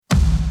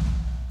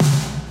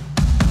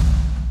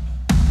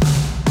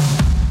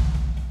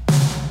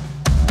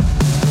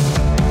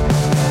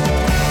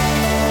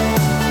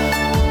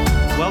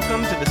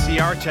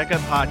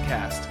Checkup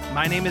Podcast.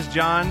 My name is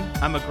John.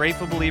 I'm a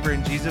grateful believer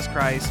in Jesus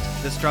Christ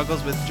that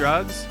struggles with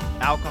drugs,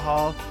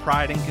 alcohol,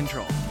 pride, and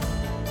control.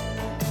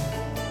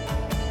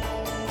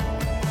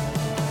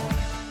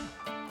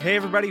 Hey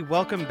everybody,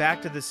 welcome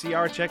back to the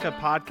CR Checkup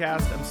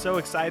Podcast. I'm so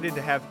excited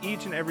to have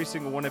each and every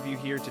single one of you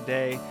here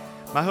today.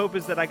 My hope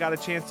is that I got a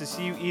chance to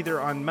see you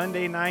either on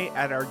Monday night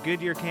at our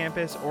Goodyear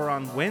campus or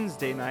on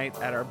Wednesday night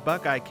at our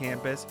Buckeye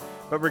campus.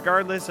 But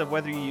regardless of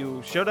whether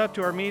you showed up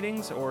to our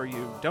meetings or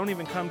you don't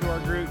even come to our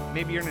group,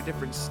 maybe you're in a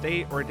different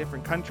state or a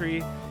different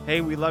country,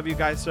 hey, we love you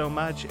guys so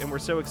much, and we're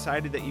so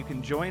excited that you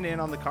can join in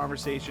on the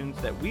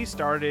conversations that we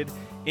started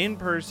in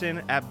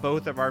person at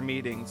both of our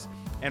meetings.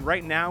 And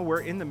right now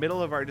we're in the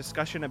middle of our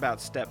discussion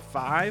about step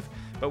 5,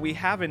 but we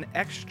have an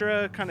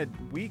extra kind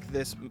of week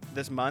this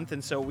month,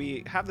 and so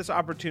we have this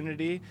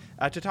opportunity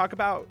to talk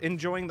about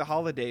enjoying the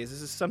holidays.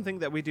 This is something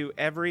that we do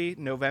every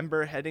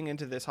November heading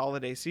into this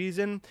holiday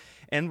season,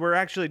 and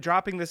we're actually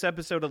dropping this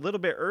episode a little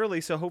bit early,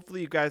 so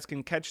hopefully you guys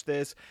can catch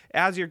this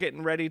as you're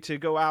getting ready to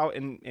go out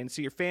and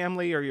see your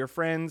family or your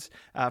friends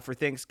for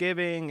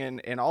Thanksgiving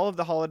and all of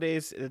the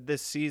holidays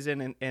this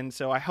season. And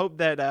so I hope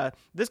that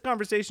this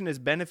conversation is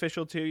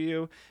beneficial to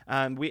you.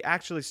 We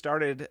actually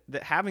started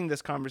having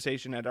this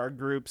conversation at our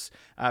groups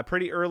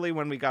pretty early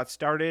when we got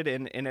started,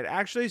 and it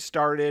actually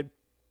started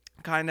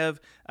kind of,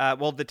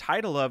 the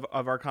title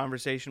of our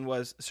conversation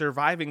was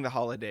Surviving the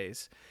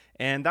Holidays.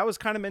 And that was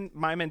kind of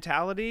my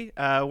mentality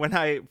when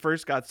I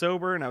first got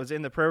sober and I was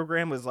in the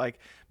program, was like,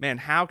 man,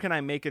 how can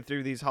I make it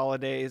through these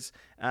holidays?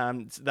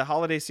 The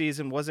holiday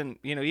season wasn't,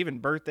 even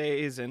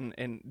birthdays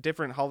and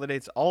different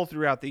holidays all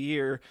throughout the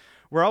year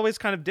were always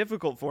kind of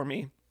difficult for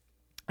me.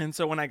 And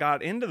so when I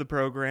got into the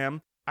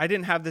program, I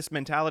didn't have this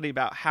mentality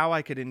about how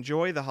I could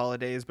enjoy the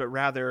holidays, but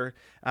rather,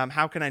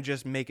 how can I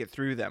just make it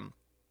through them?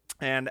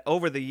 And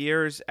over the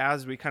years,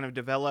 as we kind of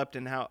developed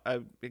and how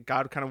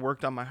God kind of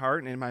worked on my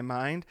heart and in my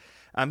mind,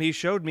 he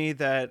showed me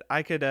that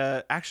I could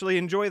actually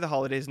enjoy the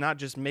holidays, not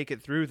just make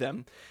it through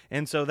them.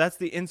 And so that's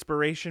the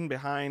inspiration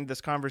behind this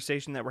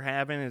conversation that we're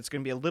having. It's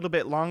going to be a little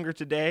bit longer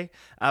today,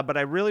 but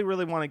I really,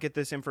 really want to get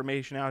this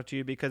information out to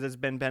you because it's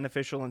been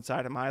beneficial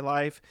inside of my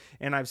life,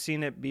 and I've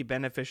seen it be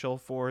beneficial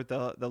for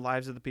the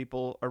lives of the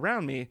people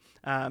around me,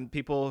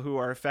 people who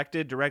are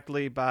affected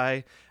directly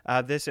by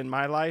this in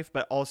my life,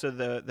 but also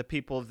the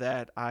people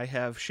that I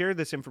have shared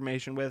this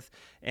information with,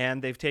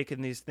 and they've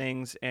taken these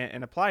things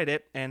and applied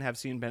it and have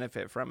seen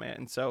benefit from it.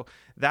 And so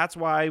that's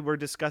why we're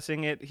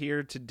discussing it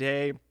here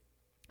today.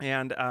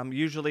 And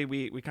usually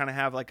we kind of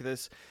have like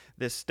this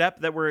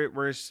step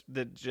that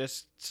that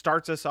just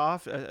starts us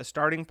off, a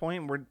starting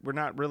point. We're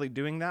not really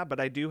doing that, but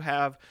I do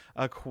have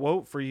a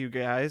quote for you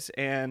guys,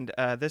 and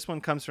this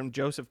one comes from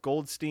Joseph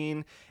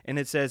Goldstein, and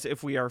it says,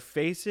 "If we are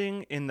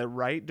facing in the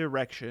right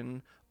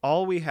direction,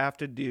 all we have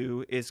to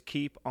do is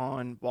keep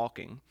on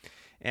walking."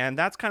 And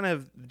that's kind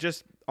of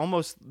just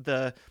almost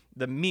the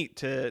meat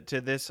to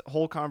this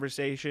whole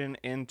conversation,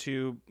 and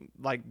to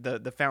like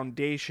the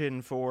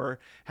foundation for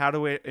how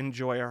to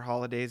enjoy our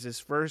holidays is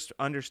first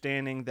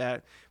understanding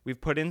that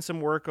we've put in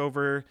some work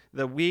over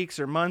the weeks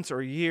or months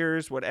or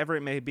years, whatever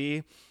it may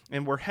be,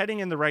 and we're heading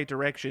in the right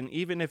direction,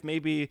 even if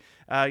maybe,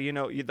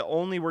 the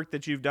only work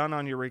that you've done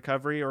on your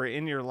recovery or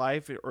in your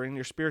life or in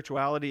your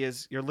spirituality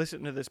is you're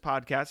listening to this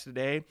podcast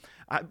today.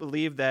 I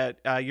believe that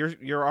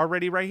you're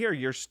already right here.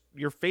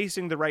 You're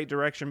facing the right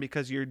direction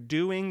because you're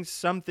doing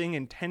something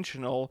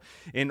intentional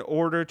in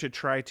order to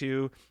try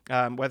to,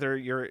 whether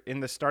you're in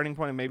the starting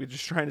point and maybe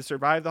just trying to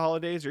survive the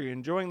holidays, or you're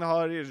enjoying the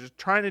holidays, or just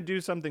trying to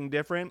do something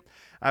different.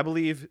 I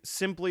believe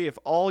simply if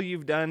all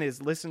you've done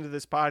is listen to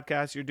this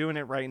podcast, you're doing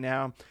it right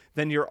now,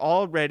 then you're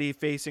already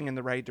facing in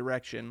the right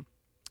direction.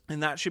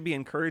 And that should be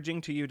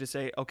encouraging to you to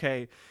say,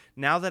 okay,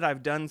 now that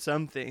I've done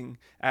something,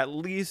 at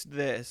least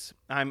this,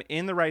 I'm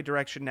in the right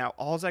direction now.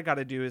 All I got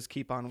to do is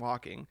keep on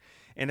walking.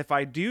 And if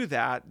I do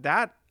that,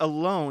 that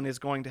alone is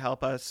going to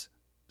help us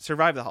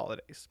survive the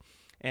holidays.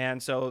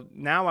 And so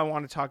now I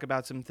want to talk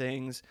about some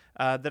things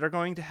that are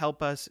going to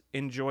help us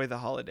enjoy the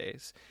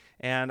holidays.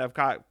 And I've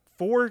got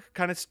 4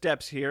 kind of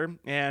steps here,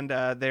 and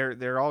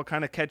they're all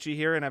kind of catchy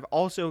here. And I've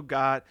also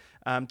got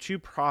 2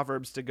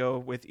 proverbs to go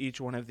with each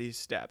one of these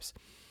steps.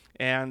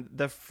 And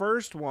the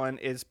first one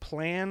is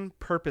plan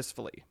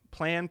purposefully.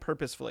 Plan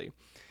purposefully.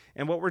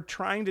 And what we're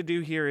trying to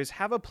do here is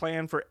have a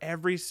plan for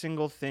every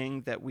single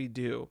thing that we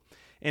do.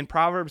 In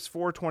Proverbs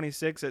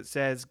 4:26, it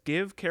says,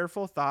 "Give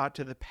careful thought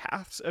to the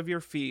paths of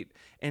your feet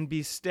and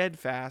be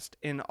steadfast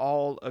in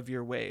all of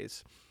your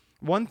ways."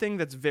 One thing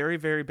that's very,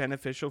 very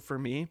beneficial for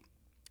me,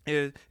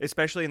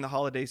 especially in the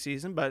holiday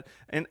season, but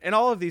and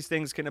all of these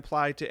things can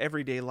apply to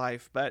everyday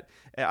life, but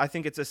I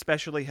think it's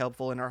especially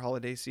helpful in our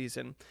holiday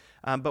season.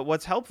 But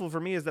what's helpful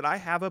for me is that I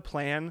have a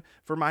plan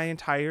for my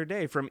entire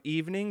day, from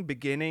evening,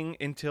 beginning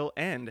until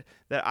end,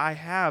 that I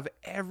have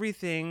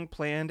everything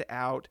planned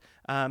out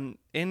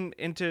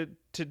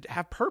to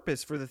have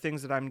purpose for the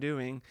things that I'm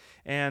doing.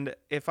 And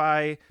if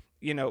I,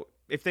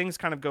 if things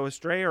kind of go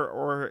astray,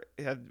 or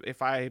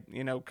if I,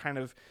 kind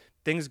of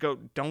things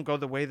don't go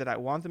the way that I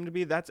want them to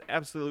be, that's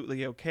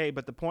absolutely okay.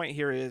 But the point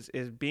here is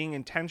being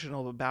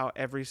intentional about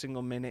every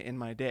single minute in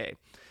my day.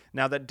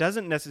 Now, that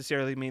doesn't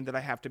necessarily mean that I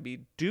have to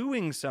be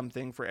doing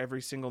something for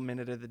every single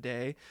minute of the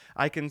day.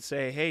 I can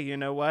say, hey, you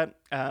know what?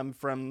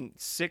 From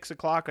 6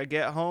 o'clock I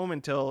get home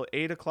until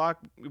 8 o'clock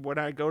when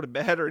I go to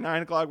bed, or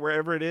 9 o'clock,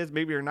 wherever it is.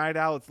 Maybe you're night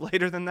owl, it's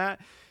later than that.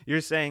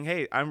 You're saying,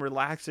 hey, I'm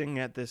relaxing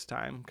at this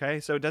time.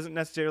 Okay. So it doesn't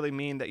necessarily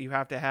mean that you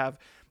have to have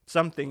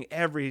something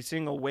every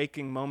single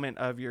waking moment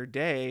of your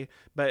day,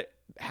 but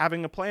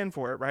having a plan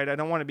for it, right? I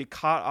don't want to be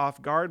caught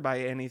off guard by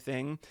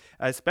anything,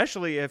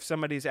 especially if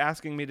somebody's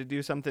asking me to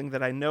do something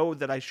that I know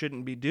that I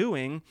shouldn't be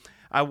doing.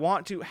 I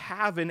want to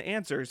have an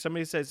answer.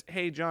 Somebody says,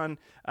 hey, John,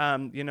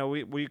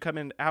 will you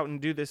come out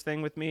and do this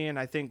thing with me? And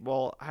I think,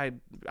 well,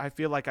 I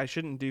feel like I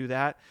shouldn't do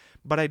that,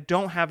 but I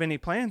don't have any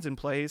plans in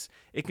place.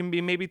 It can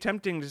be maybe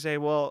tempting to say,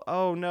 well,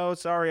 oh, no,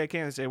 sorry, I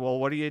can't. I say, well,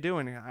 what are you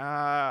doing?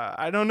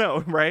 I don't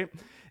know, right?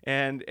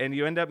 And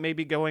you end up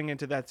maybe going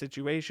into that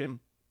situation.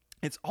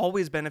 It's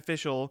always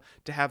beneficial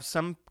to have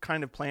some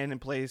kind of plan in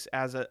place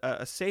as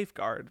a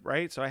safeguard,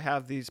 right? So I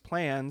have these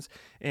plans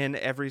in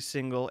every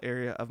single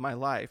area of my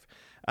life.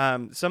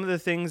 Some of the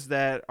things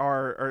that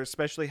are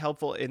especially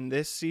helpful in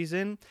this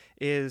season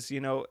is,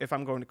 if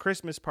I'm going to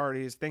Christmas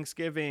parties,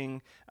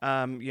 Thanksgiving,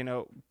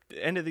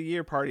 end of the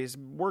year parties,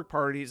 work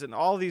parties, and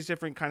all these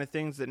different kind of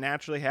things that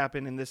naturally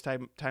happen in this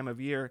time of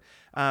year.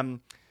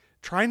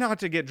 Try not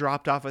to get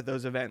dropped off at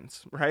those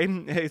events, right?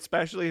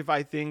 Especially if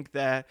I think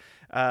that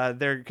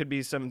there could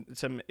be some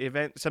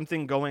event,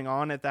 something going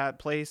on at that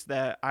place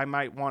that I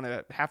might want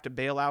to have to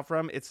bail out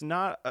from. It's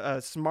not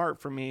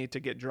smart for me to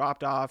get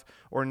dropped off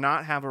or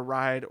not have a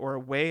ride or a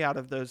way out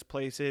of those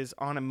places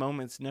on a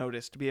moment's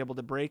notice, to be able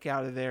to break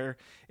out of there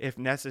if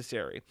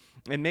necessary.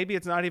 And maybe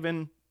it's not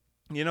even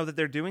that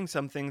they're doing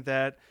something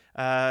that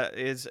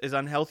is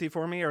unhealthy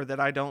for me or that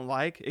I don't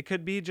like. It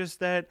could be just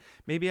that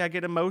maybe I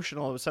get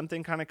emotional. If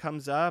something kind of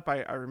comes up,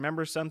 I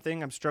remember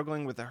something, I'm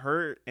struggling with a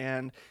hurt,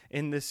 and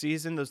in this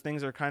season, those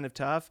things are kind of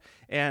tough,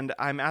 and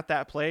I'm at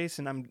that place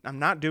and I'm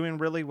not doing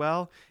really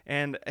well,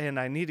 and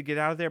I need to get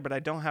out of there, but I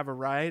don't have a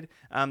ride.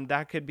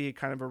 That could be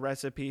kind of a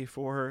recipe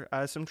for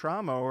some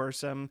trauma or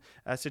some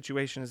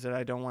situations that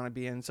I don't want to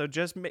be in. So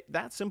just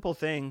that simple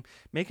thing,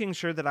 making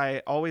sure that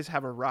I always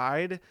have a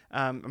ride.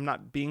 I'm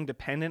not being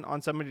dependent on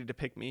somebody to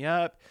pick me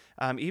up,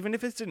 even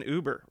if it's an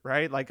Uber,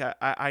 right? Like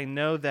I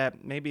know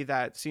that maybe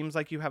that seems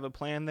like you have a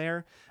plan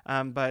there,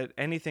 but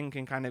anything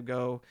can kind of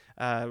go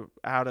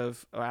out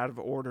of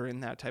order in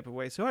that type of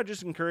way. So I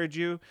just encourage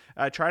you,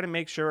 try to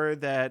make sure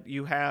that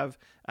you have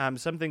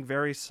something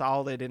very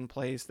solid in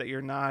place, that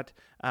you're not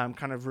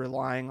kind of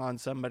relying on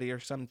somebody or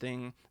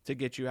something to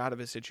get you out of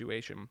a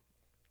situation.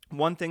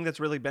 One thing that's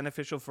really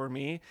beneficial for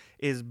me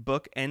is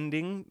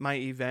bookending my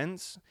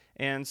events.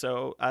 And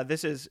so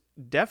this is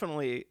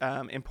definitely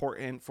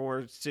important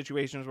for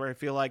situations where I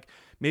feel like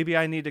maybe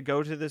I need to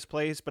go to this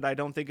place, but I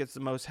don't think it's the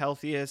most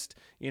healthiest.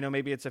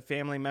 Maybe it's a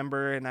family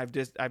member and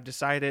I've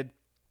decided,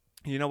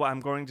 you know what, I'm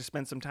going to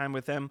spend some time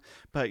with them,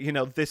 but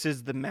this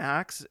is the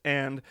max.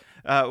 And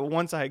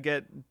once I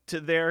get to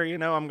there,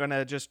 I'm going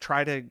to just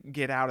try to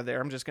get out of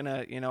there. I'm just going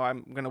to,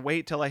 I'm going to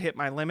wait till I hit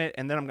my limit,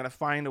 and then I'm going to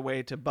find a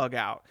way to bug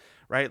out,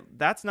 right?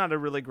 That's not a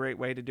really great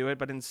way to do it,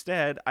 but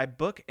instead I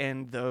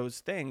bookend those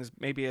things.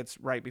 Maybe it's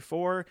right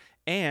before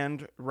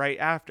and right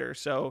after.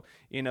 So,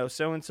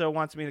 so-and-so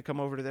wants me to come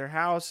over to their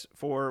house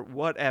for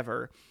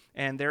whatever,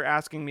 and they're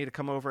asking me to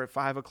come over at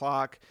 5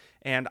 o'clock,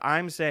 and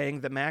I'm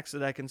saying the max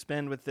that I can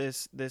spend with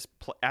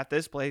at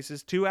this place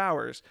is 2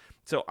 hours.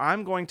 So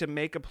I'm going to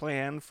make a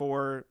plan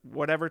for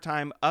whatever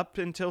time up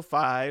until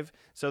 5,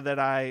 so that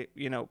I,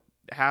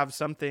 have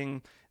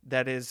something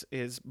that is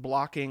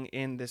blocking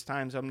in this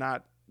time. So I'm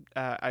not,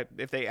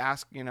 if they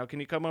ask, can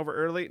you come over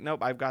early?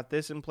 Nope, I've got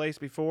this in place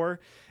before.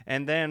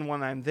 And then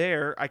when I'm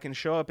there, I can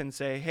show up and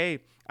say, hey,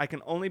 I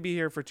can only be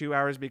here for 2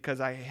 hours because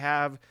I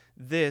have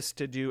this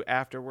to do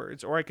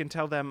afterwards. Or I can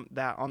tell them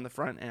that on the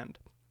front end.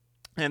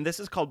 And this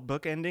is called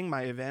bookending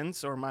my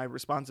events or my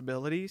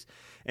responsibilities.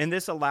 And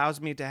this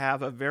allows me to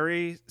have a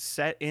very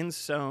set in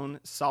stone,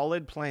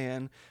 solid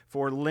plan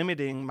for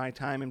limiting my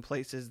time in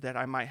places that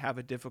I might have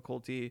a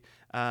difficulty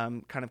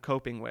kind of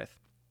coping with.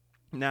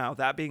 Now,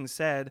 that being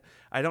said,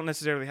 I don't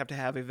necessarily have to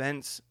have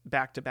events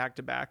back to back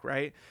to back,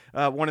 right?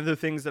 One of the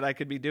things that I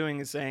could be doing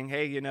is saying,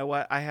 hey, you know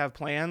what? I have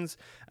plans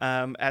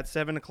at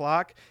 7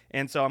 o'clock,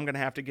 and so I'm going to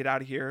have to get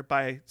out of here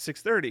by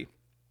 6:30.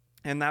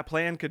 And that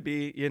plan could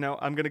be,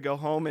 I'm going to go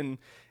home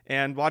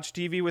and watch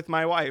TV with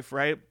my wife,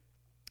 right?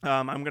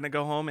 I'm going to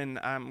go home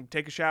and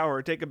take a shower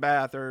or take a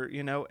bath or,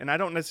 and I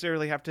don't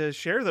necessarily have to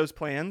share those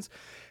plans.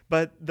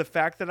 But the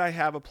fact that I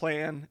have a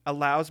plan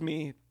allows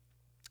me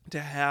to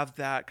have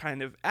that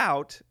kind of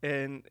out,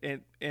 and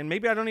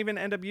maybe I don't even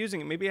end up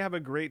using it. Maybe I have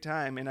a great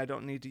time and I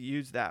don't need to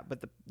use that.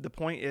 But the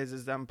point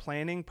is that I'm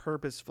planning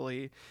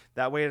purposefully.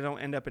 That way I don't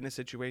end up in a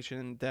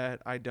situation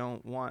that I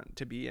don't want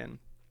to be in.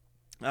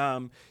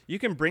 You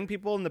can bring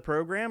people in the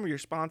program, or your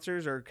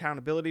sponsors or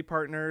accountability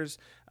partners.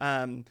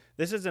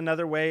 This is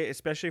another way,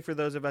 especially for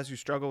those of us who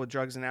struggle with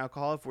drugs and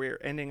alcohol. If we're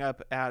ending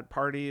up at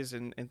parties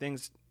and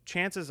things,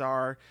 chances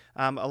are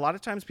a lot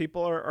of times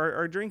people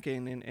are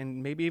drinking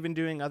and maybe even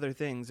doing other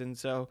things. And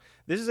so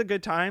this is a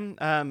good time.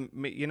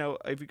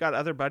 If you've got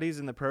other buddies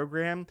in the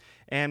program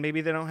and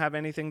maybe they don't have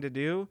anything to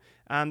do,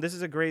 this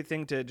is a great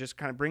thing to just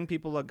kind of bring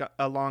people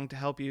along to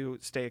help you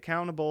stay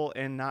accountable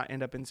and not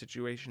end up in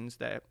situations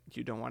that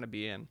you don't want to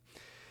be in.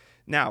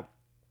 Now,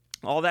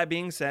 all that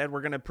being said,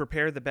 we're going to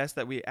prepare the best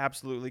that we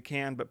absolutely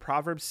can, but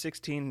Proverbs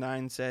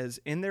 16:9 says,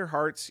 "In their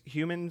hearts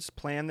humans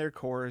plan their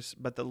course,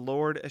 but the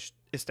Lord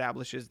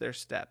establishes their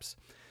steps."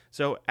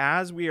 So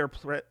as we are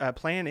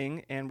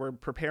planning and we're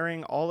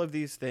preparing all of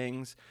these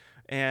things,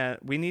 and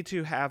we need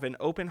to have an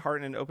open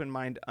heart and an open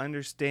mind to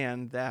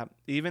understand that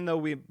even though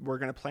we're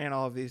going to plan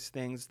all of these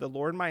things, the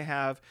Lord might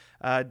have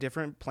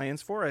different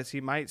plans for us.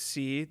 He might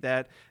see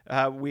that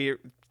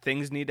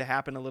things need to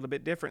happen a little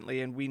bit differently,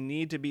 and we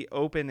need to be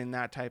open in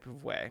that type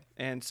of way.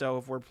 And so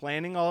if we're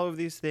planning all of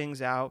these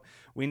things out,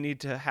 we need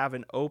to have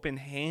an open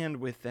hand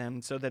with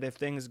them so that if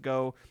things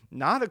go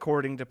not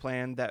according to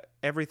plan, that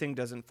everything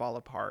doesn't fall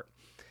apart.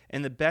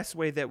 And the best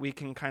way that we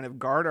can kind of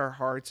guard our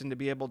hearts and to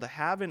be able to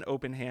have an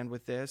open hand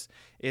with this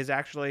is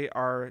actually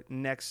our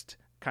next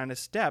kind of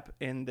step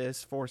in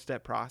this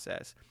 4-step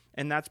process.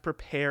 And that's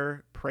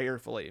prepare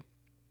prayerfully.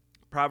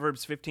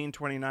 Proverbs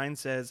 15:29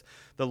 says,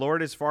 "The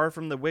Lord is far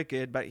from the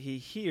wicked, but he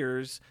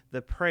hears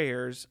the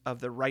prayers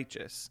of the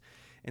righteous."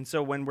 And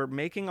so when we're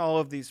making all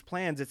of these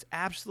plans, it's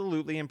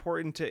absolutely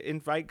important to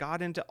invite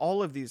God into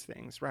all of these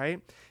things, right?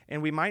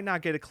 And we might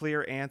not get a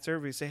clear answer.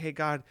 We say, "Hey,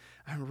 God,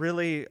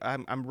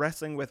 I'm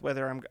wrestling with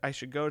whether I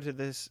should go to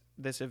this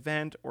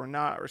event or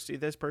not, or see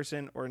this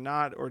person or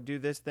not, or do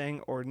this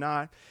thing or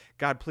not.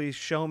 God, please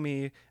show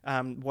me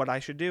what I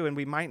should do." And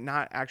we might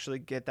not actually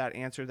get that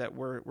answer that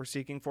we're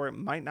seeking for. It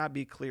might not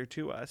be clear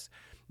to us,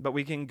 but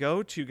we can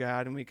go to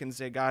God and we can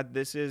say, "God,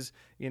 this is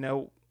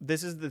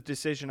the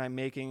decision I'm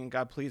making, and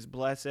God, please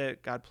bless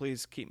it. God,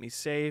 please keep me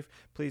safe.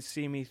 Please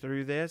see me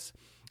through this."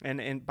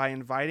 And by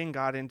inviting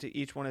God into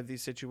each one of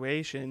these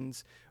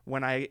situations,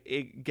 when I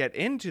get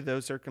into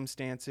those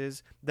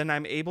circumstances, then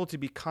I'm able to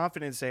be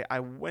confident and say, I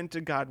went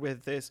to God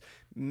with this.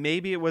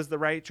 Maybe it was the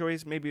right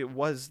choice. Maybe it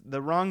was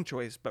the wrong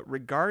choice. But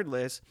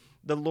regardless,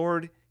 the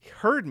Lord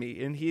heard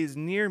me and he is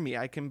near me.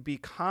 I can be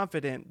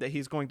confident that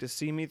he's going to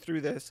see me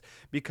through this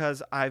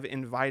because I've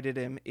invited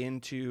him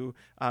into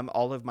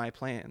all of my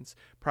plans.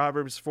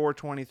 Proverbs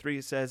 4:23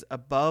 says,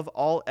 "Above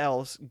all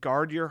else,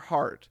 guard your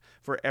heart,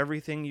 for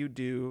everything you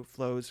do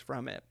flows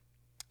from it."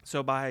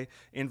 So by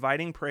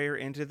inviting prayer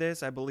into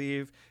this, I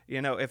believe,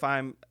 if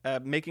I'm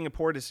making a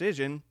poor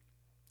decision,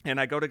 and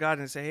I go to God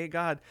and say, "Hey,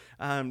 God,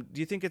 do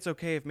you think it's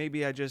okay if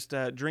maybe I just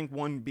drink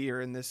one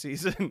beer in this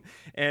season?"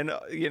 And,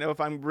 if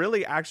I'm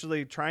really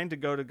actually trying to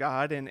go to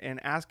God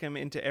and ask him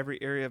into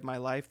every area of my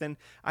life, then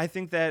I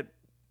think that,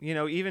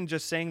 even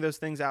just saying those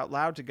things out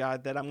loud to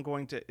God, that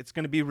it's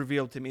going to be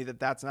revealed to me that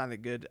that's not a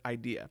good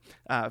idea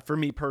for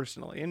me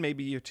personally, and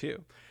maybe you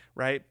too,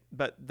 right?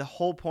 But the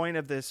whole point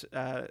of this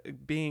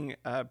being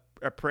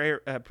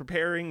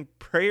preparing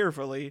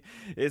prayerfully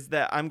is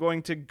that I'm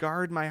going to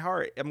guard my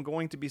heart. I'm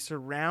going to be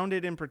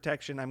surrounded in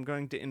protection. I'm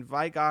going to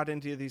invite God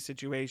into these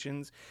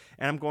situations,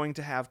 and I'm going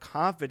to have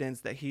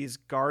confidence that he's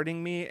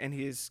guarding me and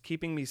he's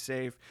keeping me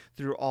safe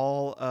through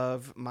all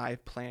of my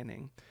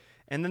planning.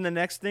 And then the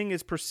next thing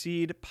is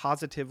proceed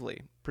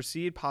positively.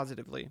 Proceed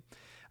positively.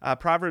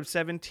 Proverbs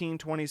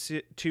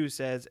 17:22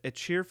 says, "A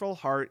cheerful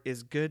heart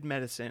is good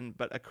medicine,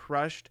 but a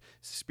crushed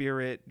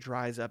spirit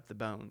dries up the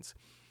bones."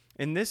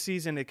 In this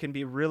season, it can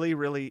be really,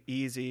 really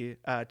easy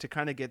to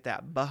kind of get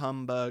that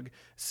bah-humbug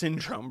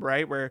syndrome,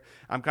 right? Where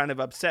I'm kind of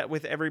upset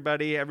with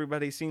everybody.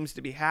 Everybody seems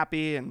to be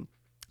happy, and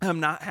I'm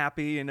not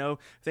happy,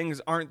 things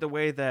aren't the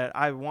way that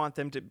I want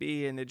them to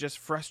be. And it just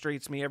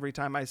frustrates me every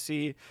time I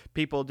see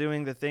people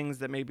doing the things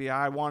that maybe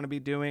I want to be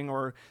doing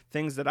or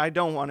things that I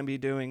don't want to be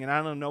doing. And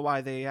I don't know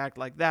why they act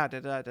like that,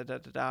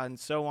 and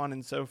so on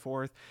and so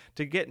forth.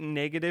 To get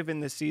negative in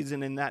the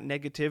season, and that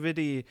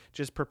negativity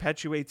just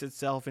perpetuates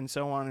itself and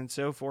so on and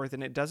so forth.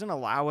 And it doesn't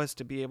allow us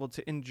to be able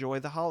to enjoy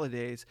the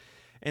holidays.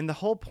 And the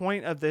whole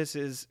point of this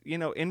is,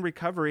 in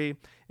recovery,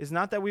 is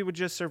not that we would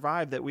just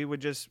survive, that we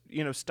would just,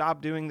 stop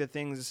doing the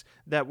things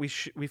that we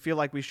feel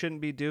like we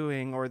shouldn't be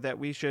doing, or that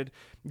we should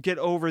get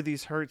over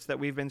these hurts that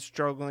we've been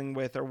struggling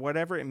with, or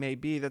whatever it may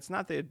be. That's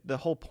not the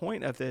whole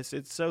point of this.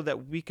 It's so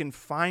that we can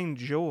find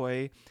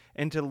joy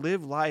and to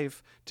live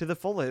life to the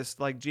fullest,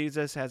 like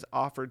Jesus has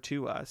offered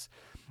to us.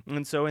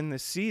 And so in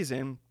this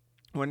season,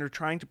 when we're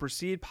trying to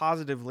proceed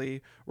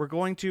positively, we're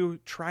going to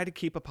try to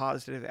keep a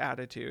positive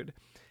attitude.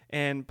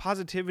 And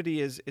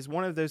positivity is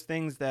one of those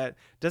things that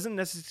doesn't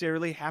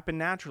necessarily happen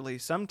naturally.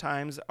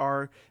 Sometimes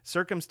our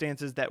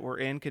circumstances that we're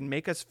in can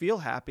make us feel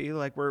happy,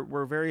 like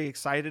we're very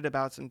excited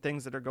about some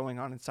things that are going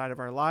on inside of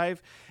our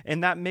life,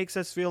 and that makes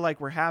us feel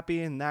like we're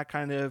happy, and that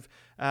kind of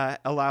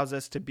allows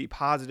us to be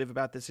positive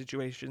about the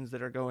situations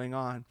that are going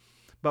on.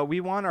 But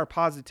we want our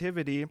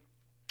positivity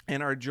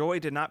and our joy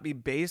to not be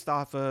based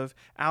off of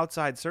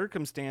outside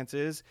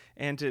circumstances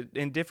and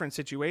in different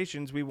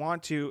situations. We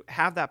want to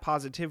have that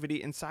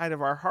positivity inside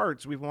of our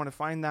hearts. We want to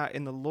find that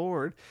in the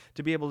Lord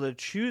to be able to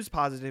choose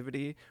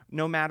positivity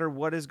no matter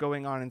what is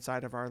going on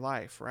inside of our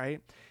life,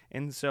 right?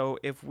 And so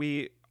if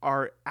we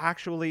are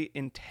actually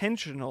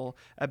intentional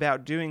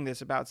about doing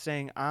this, about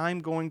saying, I'm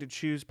going to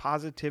choose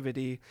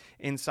positivity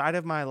inside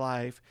of my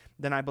life,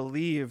 then I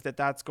believe that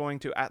that's going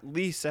to at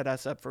least set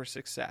us up for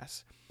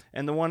success.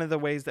 And one of the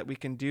ways that we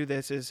can do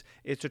this is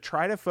to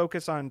try to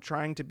focus on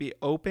trying to be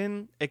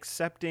open,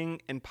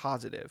 accepting, and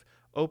positive.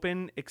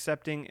 Open,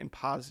 accepting, and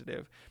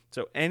positive.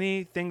 So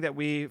anything that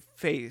we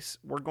face,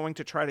 we're going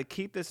to try to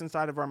keep this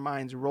inside of our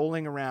minds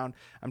rolling around.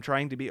 I'm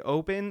trying to be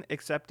open,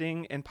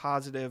 accepting, and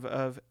positive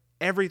of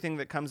everything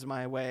that comes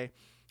my way.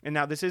 And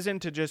now this isn't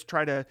to just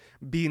try to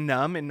be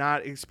numb and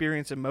not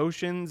experience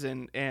emotions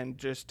and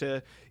just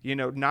to,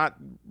 not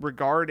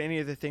regard any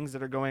of the things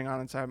that are going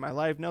on inside of my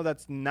life. No,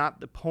 that's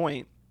not the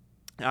point.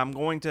 I'm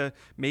going to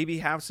maybe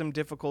have some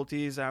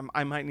difficulties.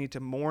 I might need to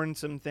mourn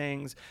some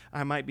things.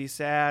 I might be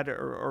sad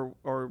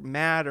or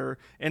mad,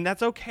 and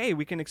that's okay.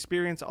 We can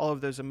experience all of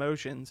those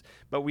emotions,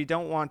 but we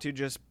don't want to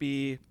just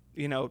be,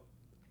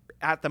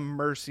 at the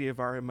mercy of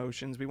our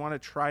emotions. We want to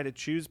try to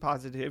choose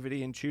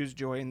positivity and choose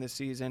joy in this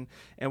season,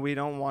 and we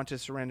don't want to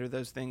surrender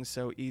those things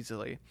so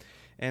easily.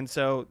 And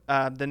so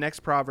the next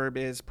proverb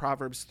is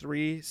Proverbs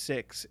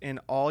 3:6. In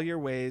all your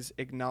ways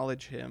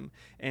acknowledge him,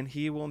 and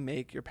he will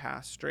make your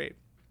path straight.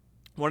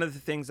 One of the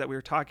things that we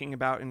were talking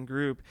about in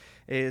group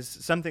is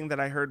something that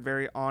I heard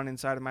very on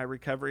inside of my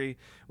recovery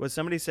was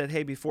somebody said,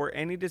 hey, before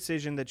any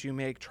decision that you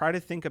make, try to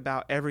think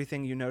about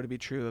everything you know to be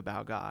true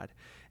about God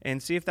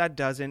and see if that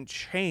doesn't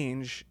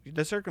change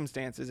the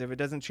circumstances, if it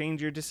doesn't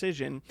change your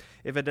decision,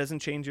 if it doesn't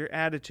change your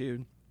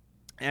attitude.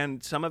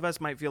 And some of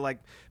us might feel like,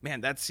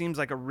 man, that seems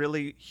like a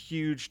really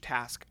huge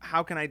task.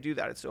 How can I do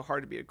that? It's so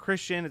hard to be a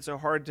Christian. It's so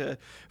hard to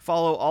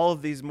follow all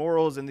of these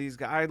morals and these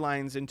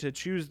guidelines and to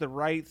choose the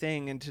right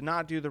thing and to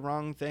not do the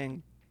wrong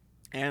thing.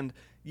 And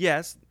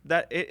yes,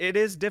 that it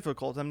is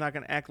difficult. I'm not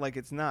going to act like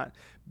it's not.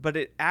 But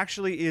it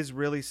actually is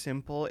really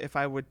simple if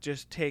I would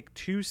just take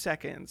 2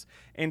 seconds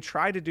and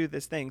try to do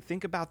this thing.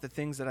 Think about the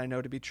things that I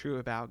know to be true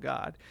about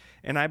God.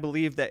 And I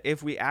believe that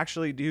if we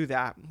actually do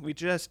that, we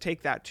just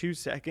take that 2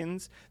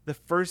 seconds, the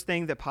first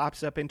thing that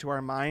pops up into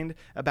our mind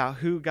about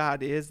who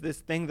God is, this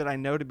thing that I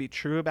know to be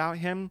true about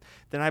him,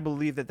 then I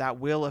believe that that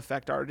will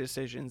affect our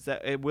decisions,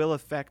 that it will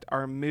affect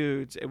our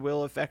moods, it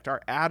will affect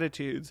our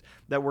attitudes,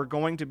 that we're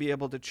going to be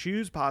able to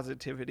choose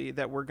positivity,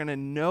 that we're going to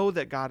know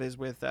that God is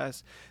with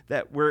us,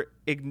 that we're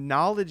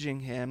acknowledging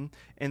him,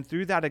 and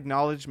through that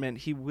acknowledgement,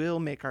 he will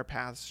make our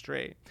paths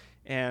straight.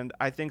 And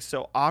I think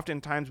so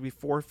oftentimes we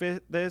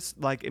forfeit this,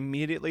 like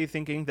immediately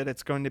thinking that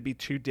it's going to be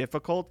too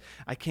difficult.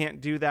 I can't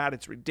do that.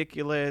 It's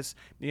ridiculous.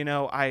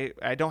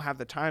 I don't have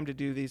the time to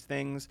do these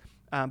things.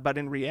 But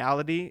in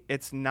reality,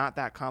 it's not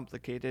that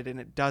complicated, and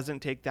it doesn't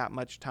take that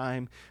much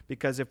time,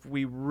 because if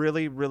we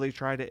really, really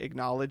try to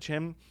acknowledge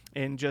him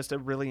in just a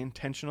really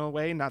intentional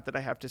way, not that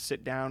I have to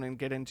sit down and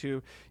get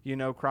into,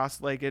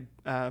 cross-legged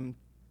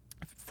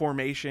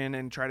formation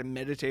and try to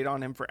meditate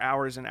on him for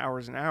hours and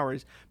hours and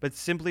hours, but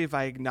simply if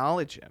I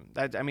acknowledge him,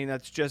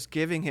 that's just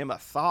giving him a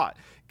thought,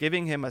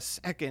 giving him a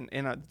second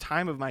in a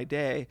time of my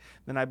day,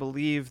 then I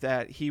believe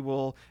that he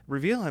will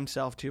reveal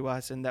himself to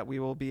us and that we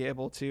will be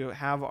able to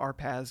have our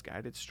paths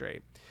guided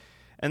straight.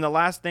 And the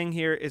last thing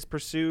here is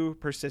pursue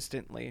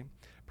persistently.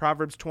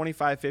 Proverbs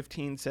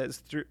 25:15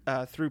 says,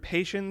 through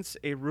patience,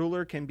 a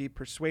ruler can be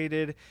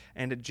persuaded,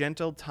 and a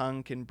gentle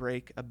tongue can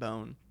break a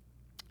bone.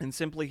 And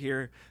simply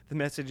here, the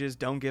message is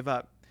don't give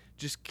up.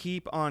 Just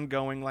keep on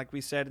going. Like we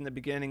said in the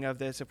beginning of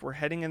this, if we're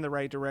heading in the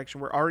right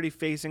direction, we're already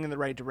facing in the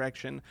right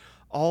direction.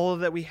 All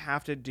that we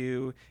have to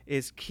do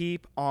is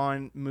keep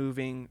on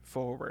moving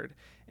forward.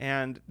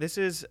 And this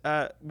is,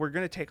 we're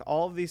going to take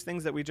all of these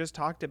things that we just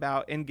talked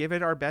about and give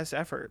it our best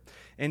effort.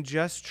 And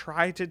just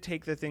try to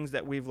take the things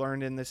that we've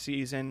learned in this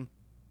season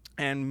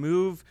and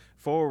move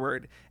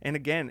forward. And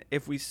again,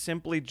 if we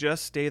simply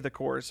just stay the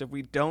course, if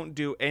we don't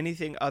do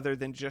anything other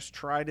than just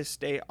try to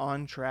stay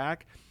on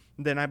track,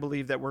 then I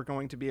believe that we're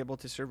going to be able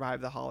to survive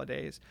the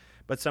holidays.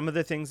 But some of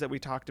the things that we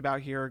talked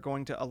about here are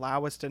going to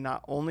allow us to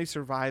not only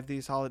survive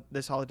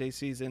this holiday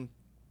season,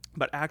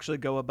 but actually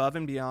go above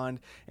and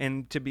beyond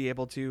and to be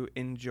able to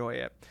enjoy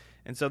it.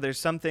 And so there's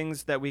some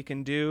things that we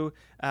can do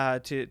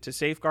to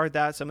safeguard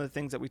that, some of the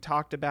things that we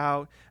talked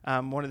about.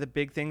 One of the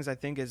big things, I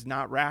think, is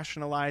not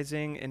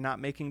rationalizing and not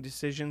making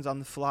decisions on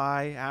the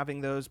fly, having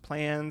those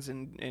plans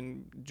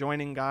and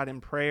joining God in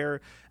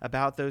prayer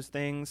about those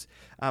things.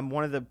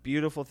 One of the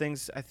beautiful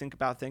things I think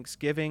about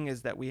Thanksgiving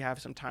is that we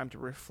have some time to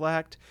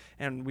reflect,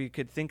 and we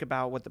could think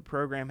about what the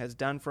program has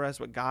done for us,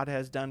 what God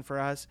has done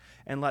for us,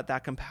 and let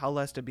that compel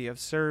us to be of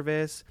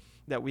service,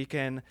 that we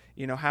can,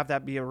 have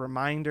that be a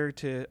reminder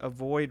to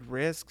avoid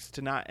risks,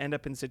 to not end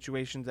up in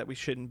situations that we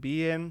shouldn't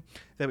be in,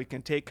 that we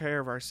can take care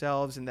of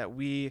ourselves, and that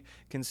we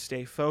can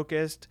stay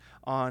focused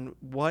on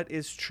what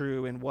is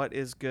true and what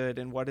is good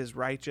and what is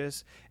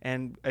righteous,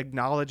 and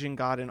acknowledging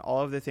God in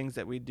all of the things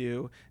that we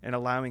do and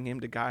allowing him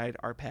to guide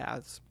our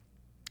paths.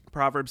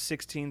 Proverbs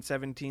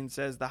 16:17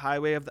 says, "The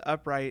highway of the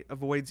upright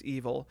avoids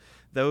evil.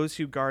 Those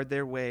who guard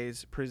their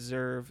ways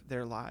preserve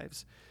their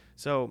lives."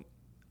 So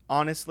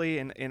honestly,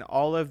 in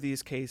all of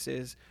these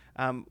cases,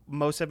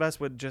 most of us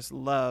would just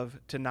love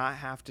to not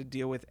have to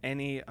deal with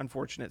any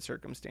unfortunate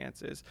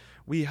circumstances.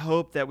 We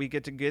hope that we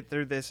get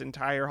through this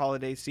entire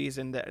holiday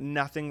season, that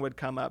nothing would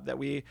come up,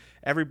 that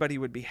everybody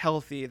would be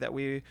healthy, that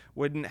we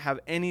wouldn't have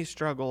any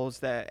struggles,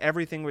 that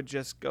everything would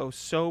just go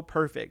so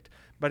perfect.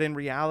 But in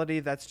reality,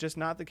 that's just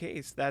not the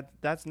case.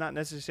 That's not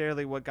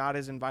necessarily what God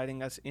is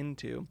inviting us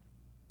into.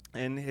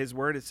 In his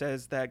word, it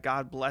says that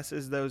God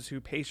blesses those who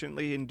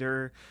patiently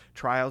endure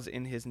trials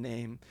in his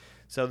name.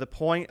 So the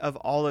point of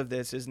all of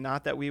this is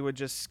not that we would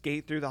just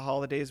skate through the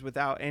holidays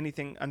without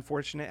anything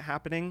unfortunate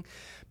happening,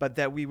 but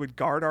that we would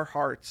guard our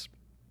hearts,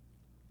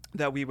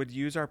 that we would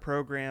use our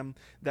program,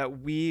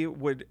 that we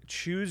would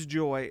choose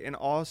joy in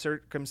all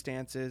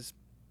circumstances,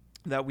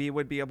 that we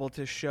would be able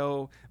to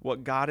show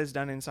what God has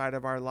done inside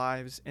of our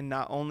lives. And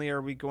not only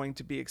are we going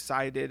to be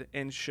excited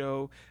and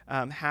show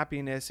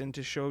happiness and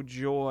to show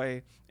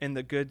joy in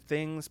the good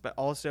things, but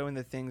also in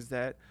the things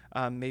that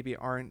maybe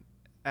aren't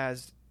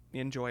as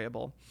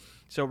enjoyable.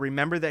 So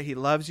remember that he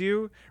loves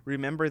you,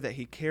 remember that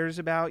he cares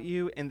about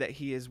you, and that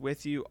he is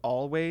with you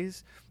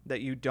always,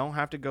 that you don't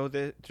have to go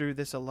through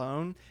this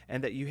alone,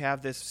 and that you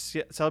have this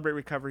Celebrate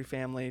Recovery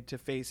family to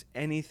face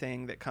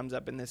anything that comes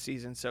up in this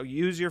season. So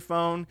use your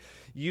phone,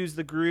 use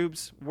the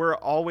groups. We're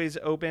always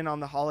open on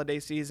the holiday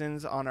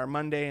seasons on our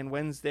Monday and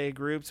Wednesday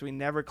groups. We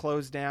never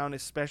close down,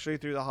 especially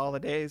through the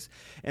holidays.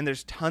 And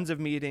there's tons of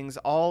meetings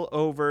all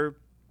over.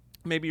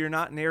 Maybe you're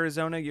not in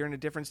Arizona, you're in a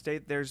different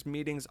state. There's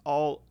meetings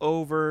all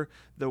over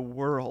the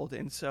world.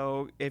 And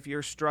so if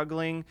you're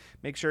struggling,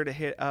 make sure to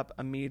hit up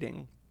a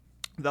meeting.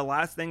 The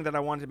last thing that I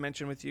wanted to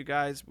mention with you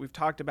guys, we've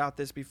talked about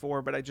this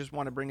before, but I just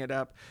want to bring it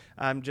up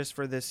just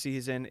for this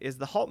season, is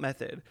the HALT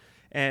method.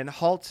 And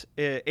HALT,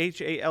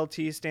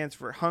 H-A-L-T, stands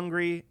for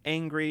hungry,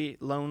 angry,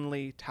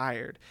 lonely,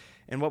 tired.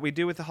 And what we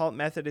do with the HALT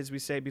method is we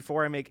say,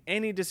 before I make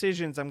any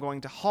decisions, I'm going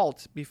to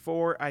halt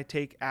before I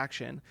take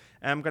action.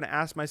 And I'm going to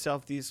ask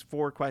myself these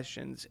 4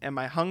 questions. Am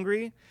I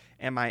hungry?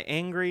 Am I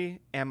angry?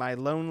 Am I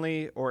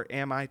lonely? Or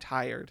am I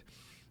tired?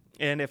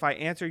 And if I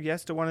answer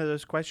yes to one of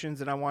those questions,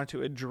 then I want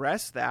to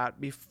address that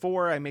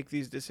before I make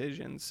these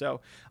decisions. So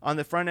on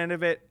the front end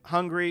of it,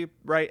 hungry,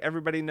 right?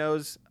 Everybody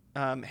knows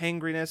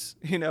hangriness,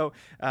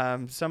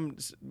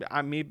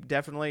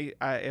 definitely,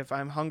 if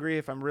I'm hungry,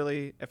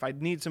 if I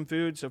need some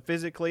food, so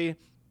physically,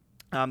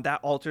 that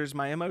alters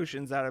my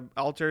emotions, that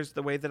alters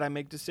the way that I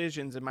make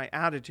decisions and my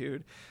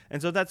attitude.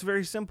 And so that's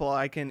very simple.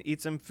 I can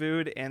eat some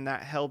food, and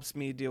that helps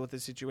me deal with the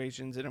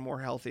situations in a more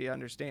healthy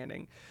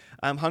understanding.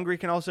 Hungry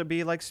can also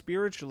be like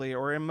spiritually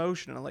or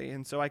emotionally.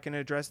 And so I can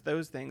address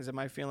those things. Am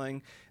I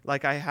feeling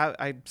like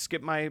I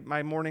skipped my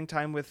morning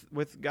time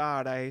with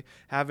God? I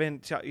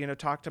haven't,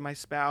 talked to my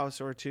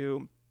spouse or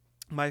to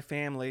my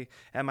family.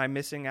 Am I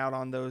missing out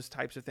on those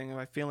types of things? Am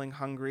I feeling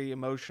hungry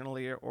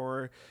emotionally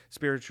or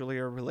spiritually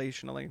or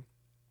relationally?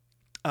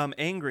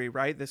 Angry,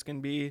 right? This can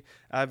be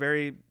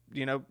very,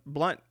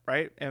 blunt,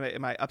 right?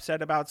 Am I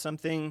upset about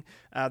something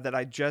that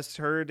I just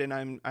heard and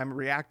I'm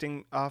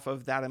reacting off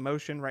of that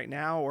emotion right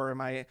now? Or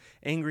am I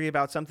angry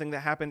about something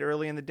that happened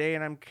early in the day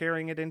and I'm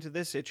carrying it into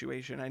this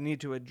situation? I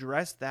need to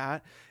address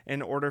that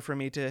in order for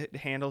me to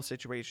handle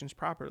situations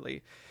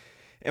properly.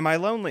 Am I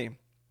lonely?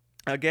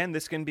 Again,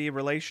 this can be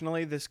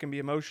relationally, this can be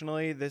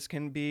emotionally, this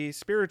can be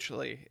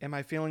spiritually. Am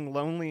I feeling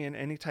lonely in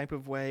any type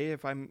of way?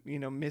 If I'm,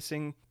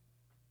 missing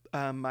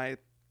my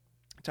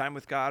time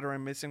with God, or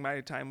I'm missing my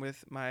time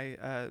with my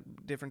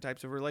different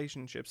types of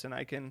relationships, and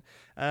I can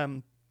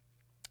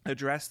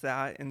address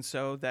that, and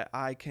so that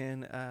I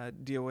can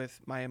deal with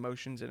my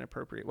emotions in an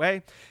appropriate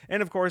way.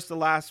 And of course, the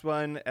last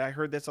one, I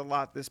heard this a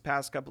lot this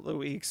past couple of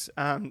weeks,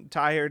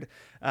 tired.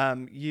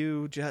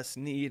 You just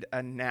need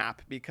a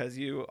nap because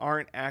you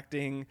aren't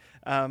acting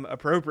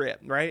appropriate,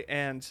 right?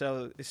 And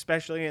so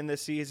especially in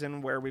this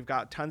season where we've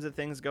got tons of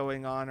things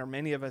going on, or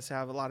many of us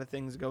have a lot of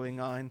things going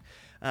on,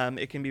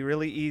 it can be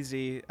really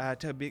easy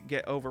to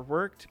get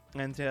overworked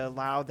and to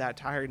allow that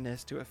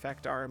tiredness to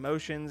affect our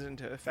emotions and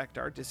to affect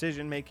our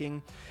decision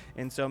making.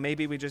 And so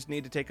maybe we just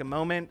need to take a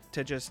moment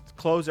to just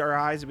close our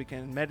eyes. We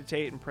can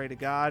meditate and pray to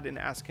God and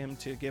ask him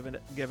to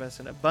give us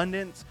an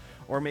abundance.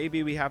 Or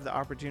maybe we have the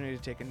opportunity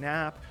to take a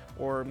nap,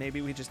 or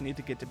maybe we just need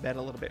to get to bed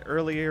a little bit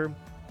earlier.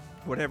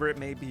 Whatever it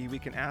may be, we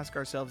can ask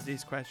ourselves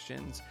these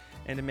questions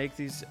and to make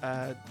these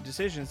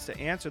decisions to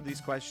answer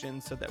these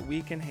questions so that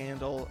we can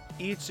handle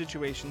each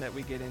situation that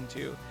we get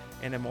into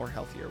in a more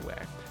healthier way.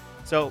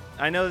 So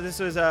I know this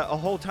was a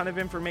whole ton of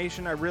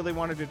information. I really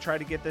wanted to try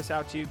to get this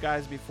out to you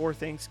guys before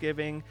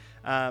Thanksgiving.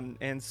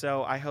 And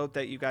so I hope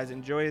that you guys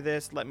enjoy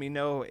this. Let me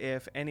know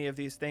if any of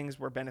these things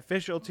were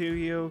beneficial to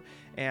you.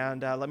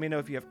 And let me know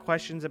if you have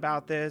questions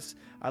about this.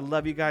 I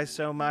love you guys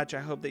so much. I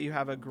hope that you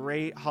have a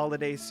great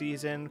holiday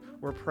season.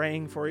 We're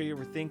praying for you.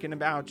 We're thinking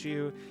about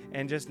you.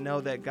 And just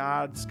know that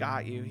God's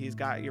got you. He's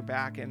got your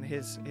back. And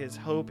his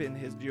hope and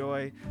his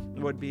joy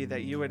would be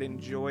that you would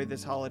enjoy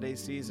this holiday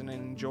season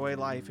and enjoy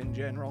life in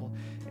general.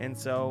 And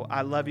so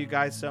I love you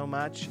guys so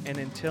much. And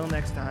until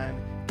next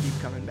time, keep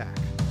coming back.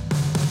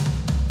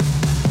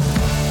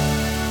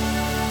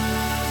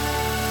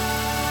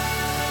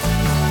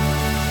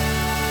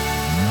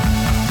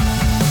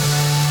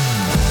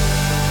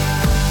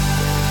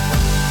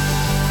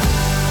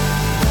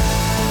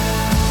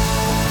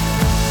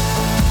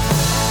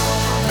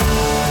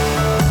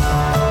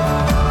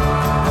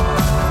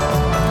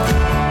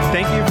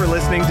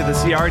 Listening to the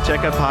CR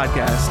Checkup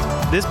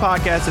Podcast. This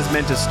podcast is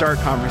meant to start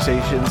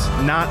conversations,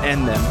 not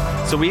end them.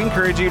 So we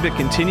encourage you to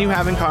continue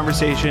having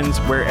conversations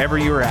wherever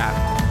you are at.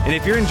 And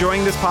if you're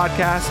enjoying this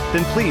podcast,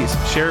 then please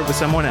share it with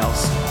someone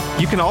else.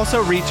 You can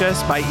also reach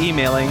us by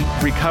emailing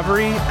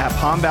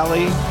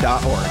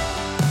recovery@palmvalley.org.